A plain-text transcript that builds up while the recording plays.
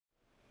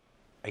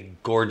A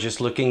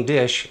gorgeous looking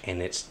dish, and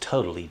it's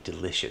totally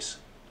delicious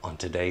on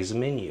today's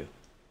menu.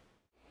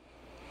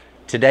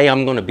 Today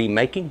I'm going to be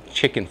making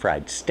chicken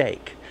fried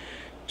steak.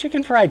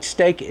 Chicken fried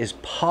steak is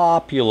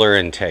popular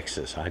in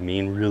Texas. I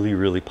mean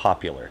really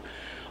popular.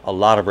 A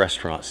lot of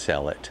restaurants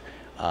sell it.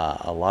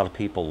 A lot of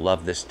people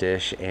love this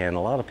dish, and a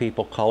lot of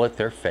people call it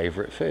their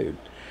favorite food.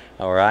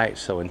 Alright,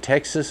 so in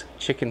Texas,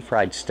 chicken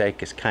fried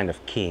steak is kind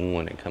of king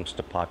when it comes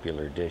to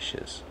popular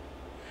dishes.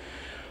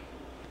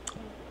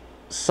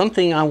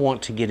 Something I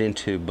want to get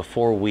into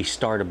before we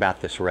start about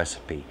this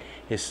recipe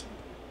is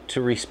to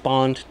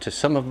respond to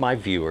some of my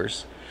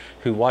viewers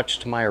who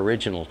watched my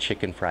original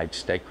chicken fried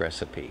steak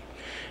recipe.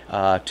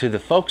 To the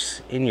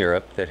folks in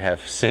Europe that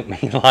have sent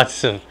me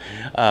lots of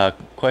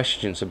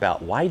questions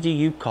about why do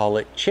you call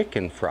it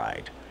chicken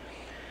fried?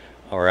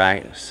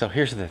 Alright, so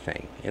here's the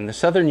thing. In the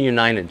southern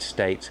United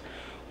States,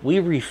 we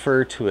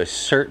refer to a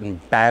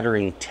certain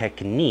battering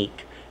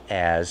technique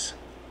as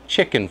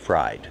chicken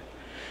fried.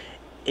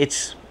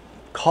 It's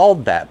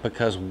called that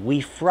because we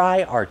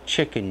fry our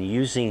chicken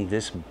using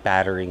this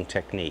battering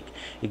technique.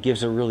 It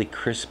gives a really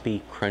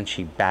crispy,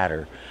 crunchy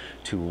batter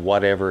to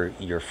whatever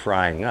you're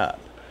frying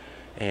up.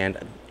 And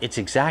it's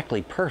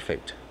exactly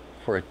perfect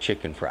for a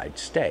chicken fried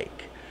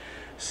steak.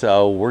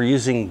 So we're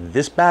using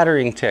this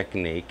battering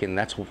technique, and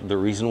that's the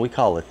reason we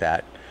call it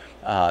that,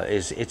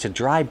 is it's a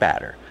dry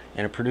batter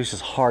and it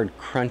produces hard,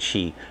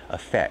 crunchy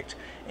effect.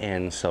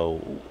 And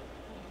so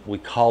we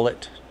call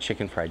it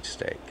chicken fried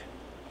steak.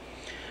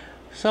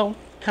 So,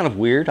 kind of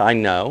weird, I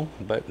know,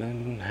 but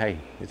hey,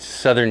 it's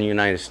southern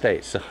United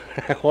States, so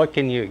what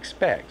can you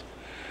expect?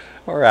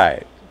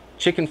 Alright,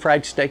 chicken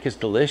fried steak is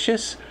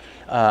delicious.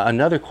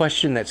 Another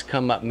question that's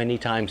come up many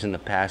times in the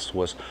past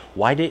was,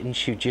 why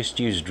didn't you just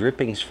use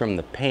drippings from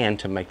the pan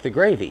to make the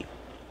gravy?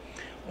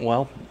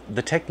 Well,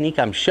 the technique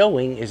I'm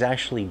showing is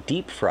actually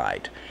deep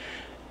fried.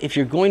 If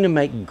you're going to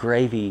make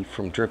gravy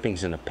from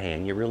drippings in a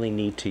pan, you really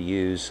need to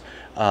use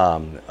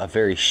a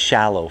very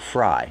shallow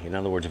fry. In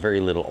other words, very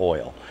little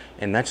oil.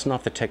 And that's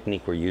not the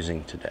technique we're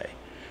using today.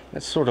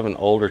 That's sort of an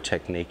older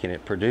technique, and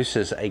it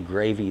produces a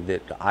gravy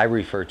that I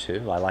refer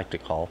to, I like to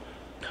call,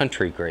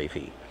 country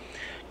gravy.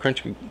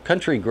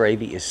 Country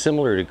gravy is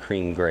similar to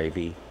cream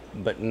gravy,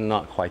 but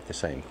not quite the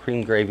same.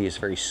 Cream gravy is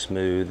very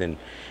smooth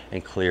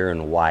and clear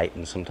and white,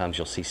 and sometimes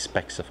you'll see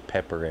specks of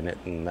pepper in it,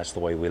 and that's the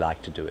way we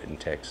like to do it in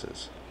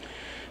Texas.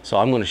 So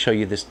I'm going to show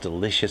you this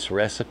delicious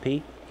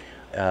recipe.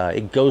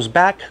 It goes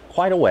back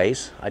quite a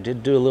ways. I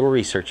did do a little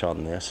research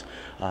on this.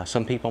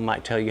 Some people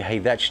might tell you, hey,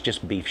 that's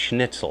just beef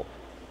schnitzel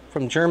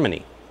from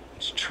Germany.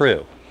 It's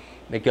true.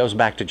 It goes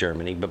back to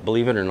Germany, but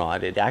believe it or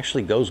not, it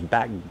actually goes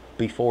back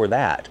before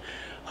that.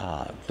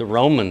 The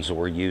Romans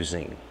were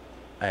using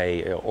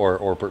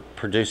or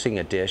producing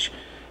a dish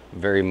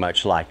very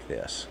much like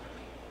this.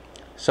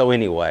 So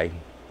anyway,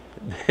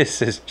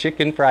 this is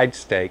chicken fried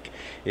steak.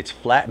 It's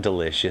flat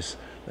delicious.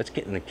 Let's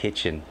get in the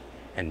kitchen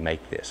and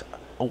make this.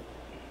 Oh,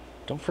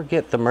 don't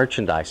forget the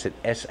merchandise at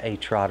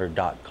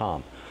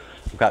S.A.Trotter.com.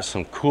 I've got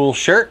some cool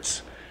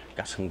shirts,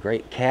 got some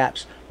great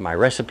caps. My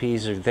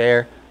recipes are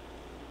there.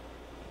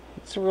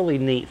 It's a really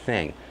neat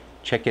thing.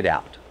 Check it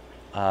out.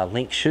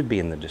 Link should be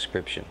in the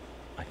description,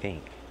 I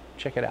think.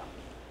 Check it out.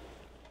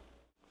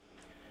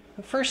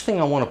 The first thing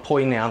I want to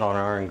point out on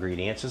our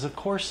ingredients is, of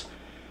course,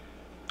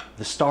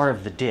 the star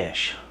of the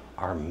dish,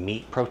 our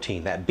meat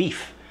protein, that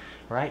beef.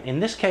 Right? In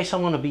this case, I'm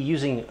going to be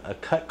using a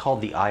cut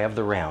called the eye of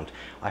the round.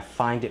 I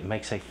find it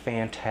makes a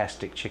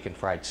fantastic chicken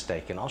fried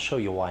steak, and I'll show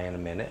you why in a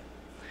minute.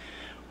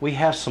 We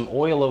have some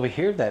oil over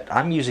here that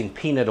I'm using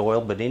peanut oil,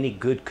 but any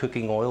good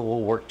cooking oil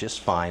will work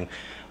just fine.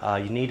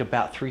 You need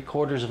about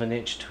 3/4 of an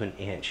inch to an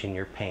inch in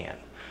your pan.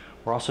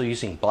 We're also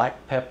using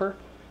black pepper,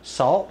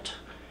 salt.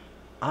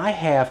 I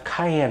have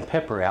cayenne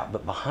pepper out,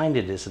 but behind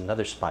it is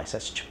another spice.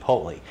 That's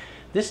chipotle.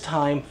 This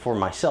time, for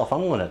myself,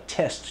 I'm going to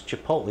test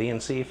chipotle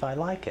and see if I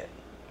like it.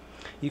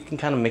 You can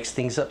kind of mix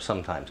things up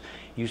sometimes.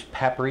 Use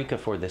paprika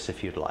for this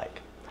if you'd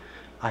like.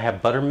 I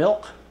have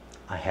buttermilk,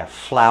 I have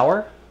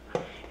flour,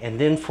 and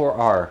then for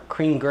our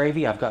cream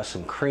gravy, I've got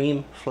some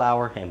cream,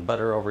 flour, and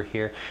butter over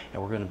here,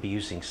 and we're going to be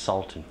using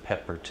salt and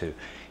pepper to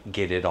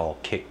get it all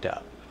kicked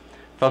up.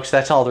 Folks,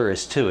 that's all there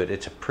is to it.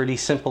 It's a pretty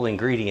simple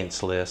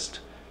ingredients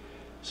list.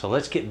 So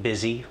let's get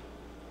busy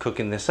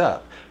cooking this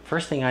up.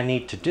 First thing I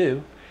need to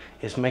do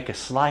is make a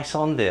slice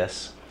on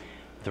this,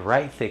 the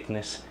right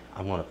thickness.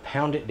 I'm going to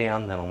pound it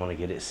down, then I'm going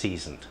to get it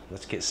seasoned.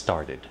 Let's get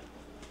started.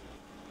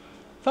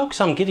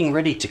 Folks, I'm getting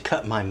ready to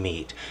cut my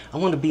meat.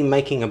 I'm going to be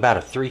making about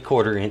a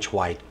 3/4 inch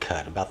wide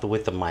cut, about the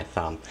width of my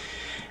thumb.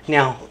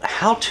 Now,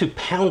 how to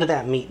pound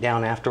that meat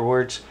down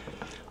afterwards,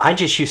 I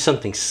just use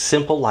something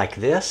simple like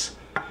this.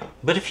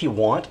 But if you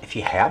want, if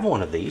you have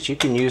one of these, you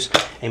can use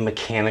a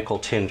mechanical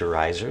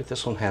tenderizer.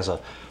 This one has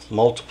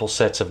multiple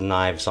sets of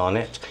knives on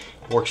it.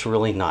 It works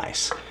really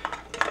nice.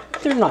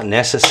 They're not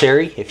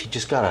necessary. If you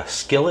just got a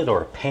skillet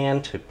or a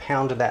pan to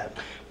pound that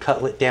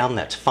cutlet down,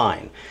 that's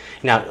fine.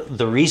 Now,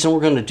 the reason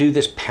we're going to do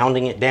this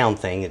pounding it down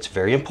thing, it's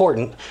very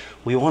important.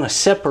 We want to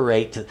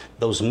separate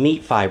those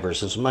meat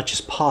fibers as much as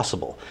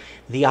possible.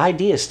 The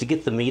idea is to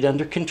get the meat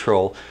under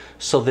control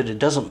so that it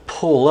doesn't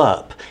pull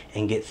up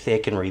and get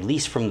thick and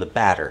release from the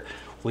batter.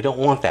 We don't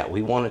want that.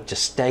 We want it to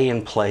stay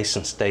in place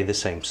and stay the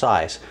same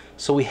size.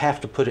 So we have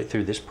to put it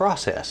through this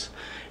process.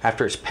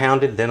 After it's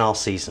pounded, then I'll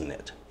season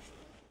it.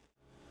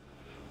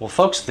 Well,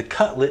 folks, the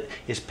cutlet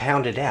is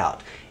pounded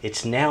out.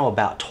 It's now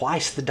about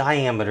twice the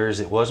diameter as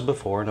it was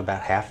before and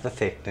about half the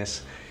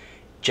thickness,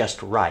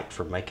 just right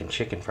for making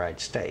chicken fried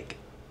steak.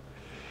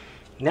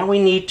 Now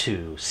we need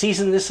to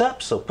season this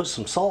up, so put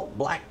some salt,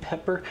 black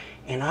pepper,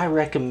 and I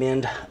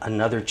recommend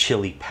another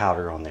chili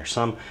powder on there.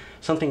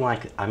 Something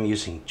like I'm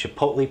using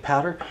chipotle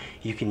powder.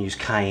 You can use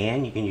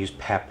cayenne, you can use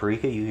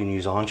paprika, you can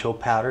use ancho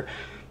powder,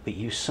 but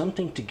use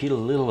something to get a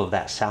little of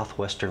that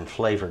southwestern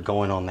flavor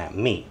going on that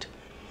meat.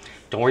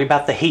 Don't worry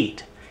about the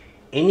heat.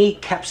 Any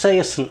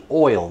capsaicin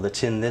oil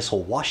that's in this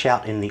will wash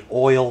out in the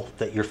oil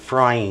that you're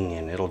frying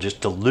in. It'll just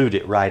dilute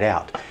it right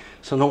out.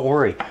 So don't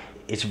worry.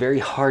 It's very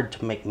hard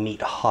to make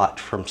meat hot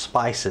from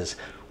spices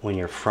when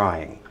you're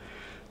frying.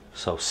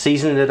 So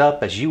season it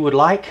up as you would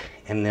like,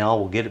 and then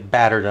we'll get it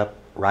battered up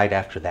right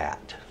after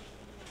that.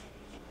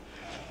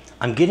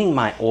 I'm getting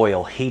my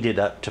oil heated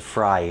up to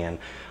fry in.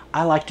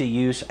 I like to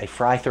use a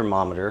fry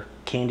thermometer,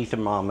 candy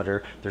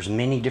thermometer. There's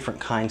many different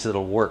kinds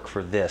that'll work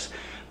for this,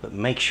 but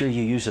make sure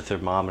you use a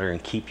thermometer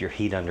and keep your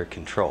heat under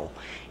control.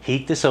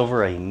 Heat this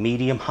over a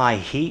medium-high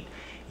heat.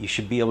 You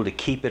should be able to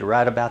keep it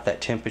right about that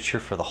temperature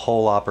for the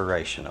whole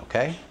operation,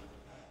 okay?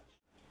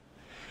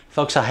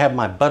 Folks, I have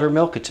my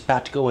buttermilk. It's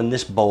about to go in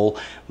this bowl.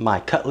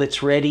 My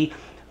cutlet's ready.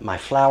 My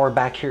flour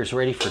back here is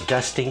ready for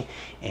dusting,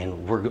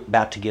 and we're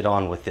about to get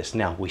on with this.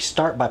 Now, we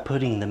start by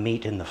putting the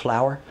meat in the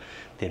flour,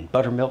 then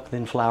buttermilk,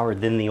 then flour,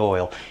 then the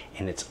oil,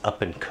 and it's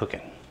up and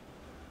cooking.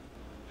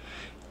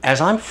 As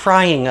I'm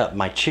frying up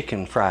my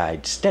chicken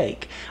fried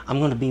steak, I'm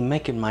going to be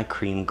making my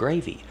cream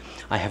gravy.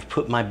 I have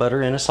put my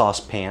butter in a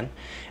saucepan.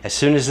 As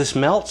soon as this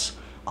melts,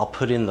 I'll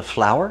put in the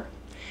flour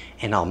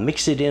and I'll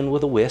mix it in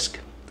with a whisk.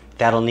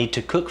 That'll need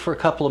to cook for a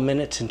couple of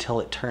minutes until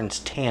it turns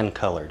tan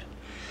colored.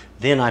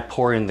 Then I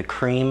pour in the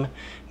cream,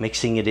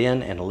 mixing it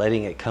in and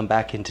letting it come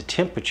back into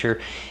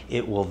temperature.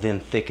 It will then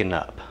thicken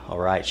up. All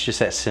right, it's just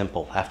that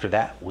simple. After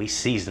that, we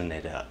season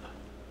it up.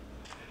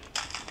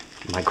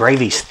 My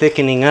gravy's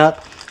thickening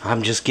up.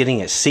 I'm just getting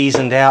it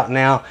seasoned out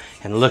now,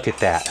 and look at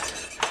that.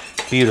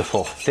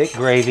 Beautiful, thick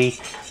gravy,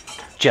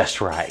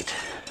 just right.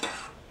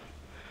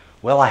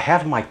 Well, I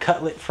have my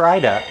cutlet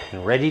fried up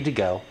and ready to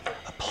go.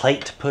 A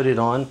plate to put it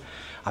on.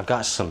 I've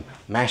got some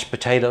mashed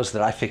potatoes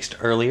that I fixed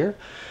earlier.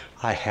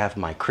 I have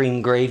my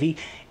cream gravy,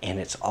 and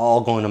it's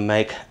all going to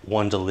make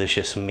one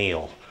delicious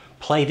meal.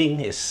 Plating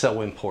is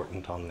so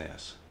important on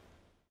this.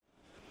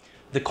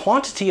 The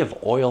quantity of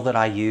oil that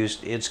I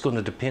used, it's going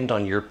to depend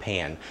on your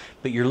pan,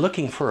 but you're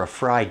looking for a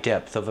fry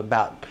depth of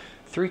about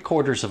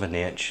 3/4 of an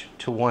inch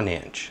to 1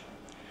 inch.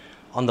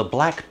 On the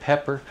black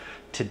pepper,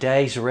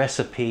 today's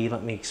recipe,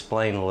 let me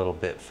explain a little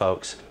bit,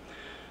 folks.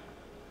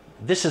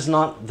 This is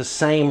not the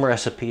same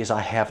recipe as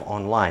I have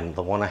online.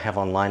 The one I have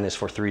online is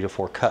for 3 to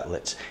 4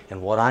 cutlets,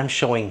 and what I'm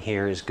showing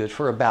here is good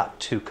for about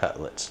 2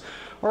 cutlets.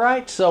 All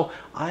right, so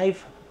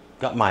I've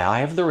got my eye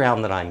of the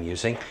round that I'm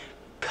using.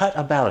 Cut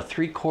about a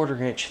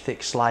 3/4 inch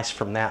thick slice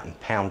from that and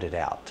pound it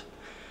out.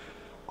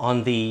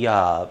 On the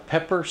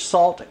pepper,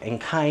 salt,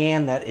 and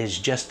cayenne, that is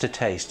just to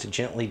taste.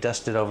 Gently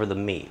dust it over the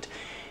meat.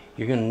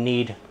 You're going to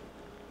need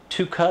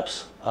 2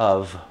 cups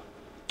of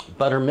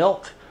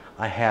buttermilk.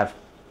 I have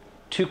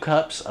 2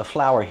 cups of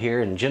flour here,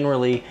 and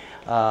generally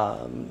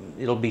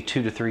it'll be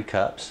 2 to 3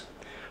 cups.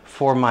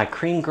 For my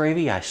cream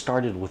gravy, I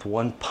started with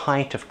 1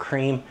 pint of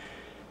cream,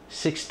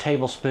 6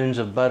 tablespoons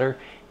of butter,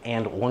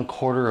 and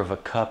 1/4 of a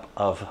cup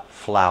of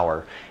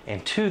flour.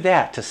 And to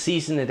that, to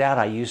season it out,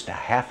 I used a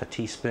 1/2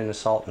 teaspoon of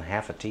salt and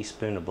 1/2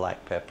 teaspoon of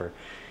black pepper.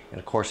 And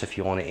of course, if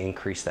you want to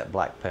increase that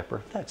black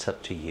pepper, that's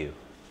up to you.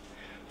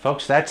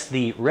 Folks, that's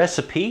the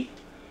recipe.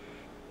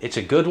 It's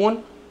a good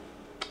one.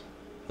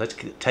 Let's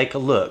take a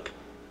look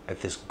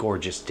at this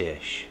gorgeous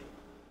dish.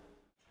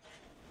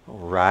 All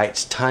right,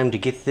 it's time to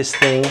get this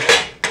thing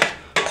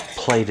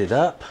plated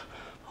up.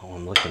 Oh,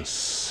 I'm looking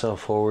so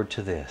forward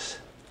to this.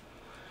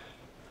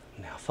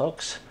 Now,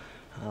 folks,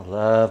 I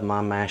love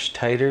my mashed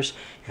taters,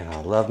 and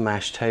I love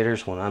mashed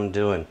taters when I'm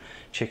doing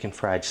chicken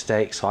fried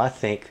steak, so I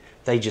think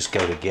they just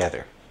go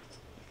together.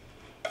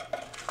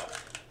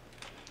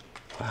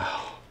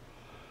 Wow.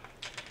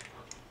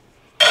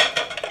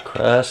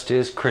 Crust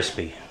is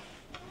crispy.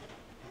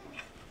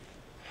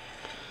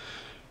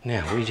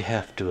 Now we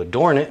have to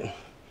adorn it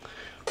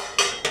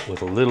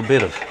with a little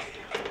bit of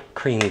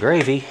cream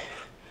gravy,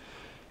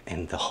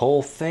 and the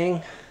whole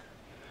thing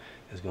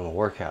is going to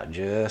work out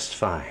just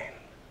fine.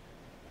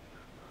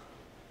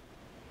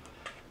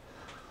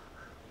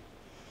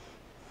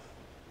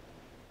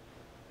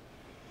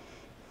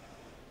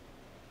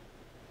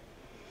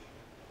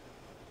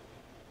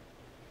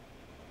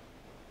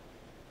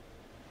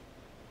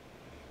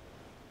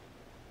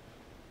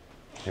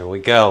 Here we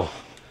go.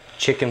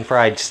 Chicken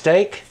fried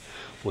steak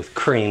with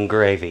cream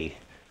gravy.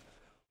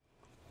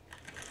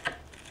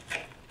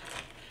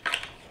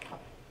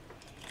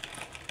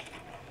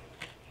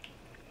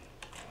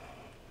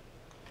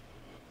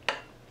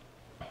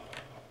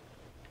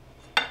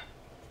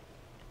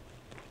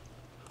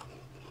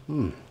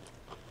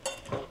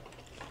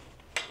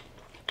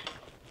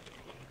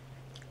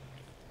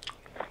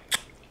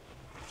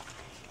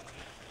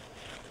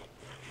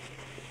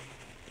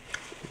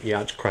 Yeah,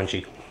 it's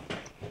crunchy.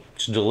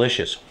 It's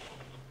delicious.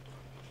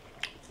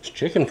 It's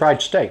chicken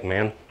fried steak,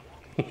 man.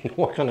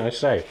 What can I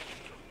say?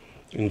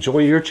 Enjoy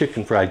your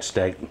chicken fried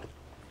steak.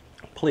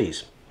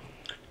 Please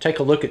take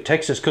a look at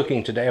Texas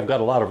Cooking Today. I've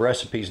got a lot of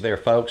recipes there,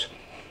 folks.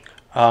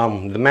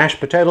 The mashed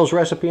potatoes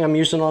recipe I'm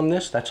using on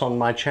this, that's on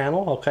my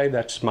channel. Okay,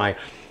 that's my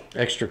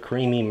extra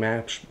creamy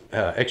mashed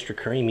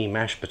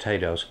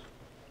potatoes.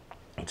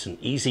 It's an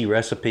easy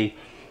recipe.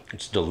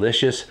 It's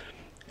delicious,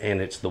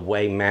 and it's the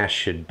way mash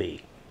should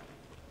be.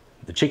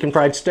 The chicken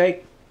fried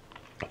steak,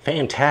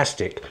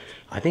 fantastic.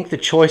 I think the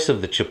choice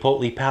of the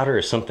chipotle powder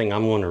is something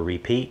I'm going to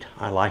repeat.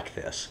 I like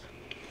this.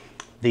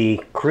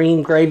 The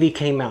cream gravy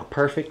came out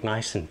perfect,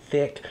 nice and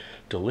thick,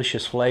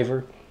 delicious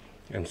flavor.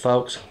 And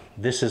folks,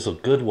 this is a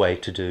good way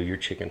to do your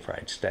chicken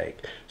fried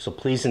steak. So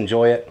please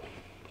enjoy it.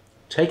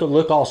 Take a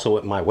look also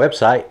at my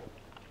website.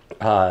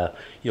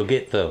 You'll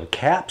get the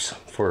caps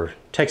for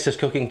Texas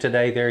Cooking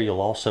Today there.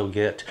 You'll also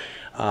get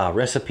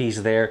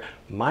recipes there.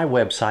 My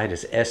website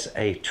is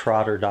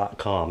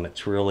S.A.Trotter.com.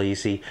 It's real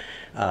easy.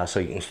 So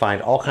you can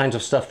find all kinds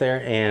of stuff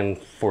there. And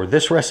for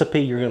this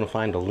recipe, you're going to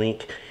find a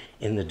link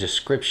in the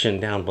description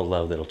down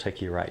below that'll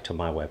take you right to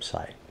my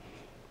website.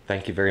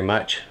 Thank you very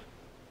much.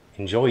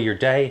 Enjoy your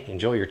day.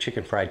 Enjoy your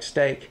chicken fried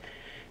steak.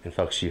 And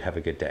folks, you have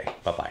a good day.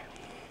 Bye-bye.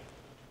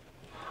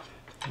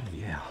 Oh,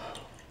 yeah.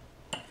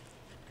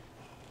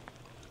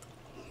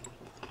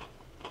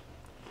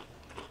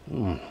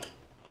 Mmm.